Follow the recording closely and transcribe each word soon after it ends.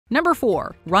Number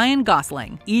 4. Ryan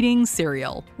Gosling, eating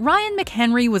cereal. Ryan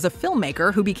McHenry was a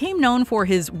filmmaker who became known for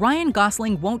his Ryan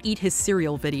Gosling won't eat his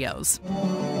cereal videos.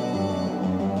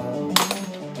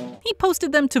 He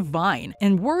posted them to Vine,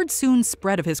 and word soon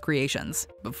spread of his creations.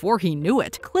 Before he knew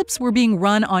it, clips were being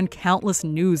run on countless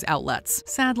news outlets.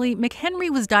 Sadly, McHenry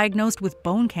was diagnosed with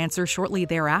bone cancer shortly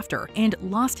thereafter and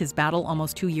lost his battle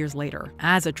almost 2 years later.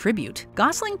 As a tribute,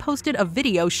 Gosling posted a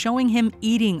video showing him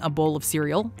eating a bowl of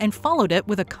cereal and followed it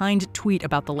with a kind tweet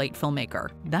about the late filmmaker.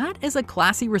 That is a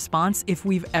classy response if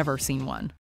we've ever seen one.